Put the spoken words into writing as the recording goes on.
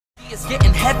It's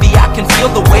getting heavy, I can feel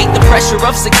the weight. The pressure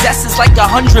of success is like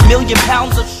 100 million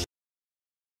pounds of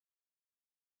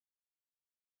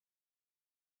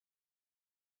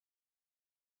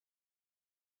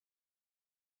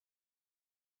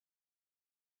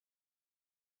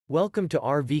Welcome to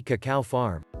RV Cacao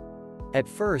Farm. At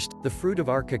first, the fruit of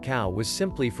our cacao was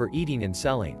simply for eating and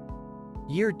selling.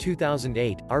 Year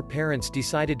 2008, our parents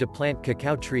decided to plant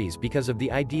cacao trees because of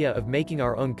the idea of making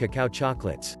our own cacao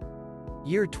chocolates.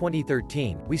 Year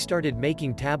 2013, we started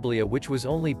making tablia, which was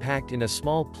only packed in a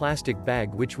small plastic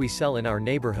bag which we sell in our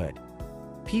neighborhood.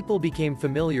 People became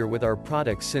familiar with our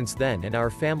products since then, and our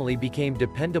family became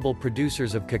dependable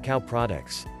producers of cacao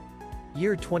products.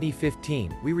 Year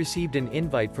 2015, we received an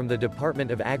invite from the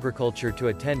Department of Agriculture to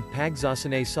attend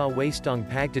Pagsasane sa Wastong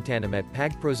Pagtatanam at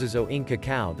Pagproseso ng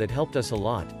Cacao that helped us a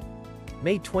lot.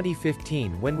 May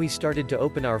 2015, when we started to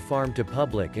open our farm to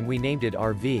public, and we named it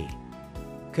RV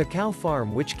Cacao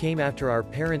Farm, which came after our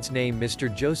parents' name,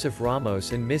 Mr. Joseph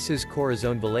Ramos and Mrs.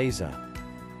 Corazon Valeza.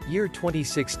 Year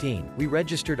 2016, we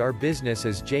registered our business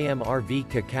as JMRV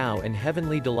Cacao and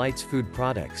Heavenly Delights Food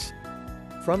Products.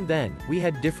 From then, we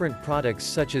had different products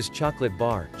such as chocolate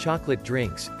bar, chocolate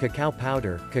drinks, cacao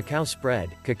powder, cacao spread,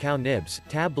 cacao nibs,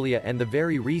 tablia, and the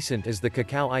very recent is the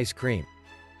cacao ice cream.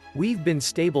 We've been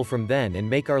stable from then and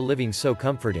make our living so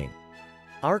comforting.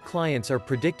 Our clients are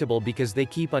predictable because they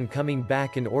keep on coming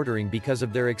back and ordering because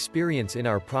of their experience in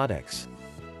our products.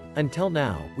 Until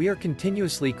now, we are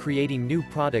continuously creating new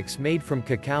products made from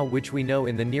cacao which we know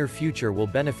in the near future will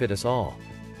benefit us all.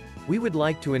 We would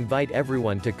like to invite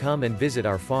everyone to come and visit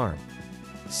our farm.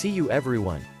 See you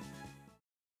everyone.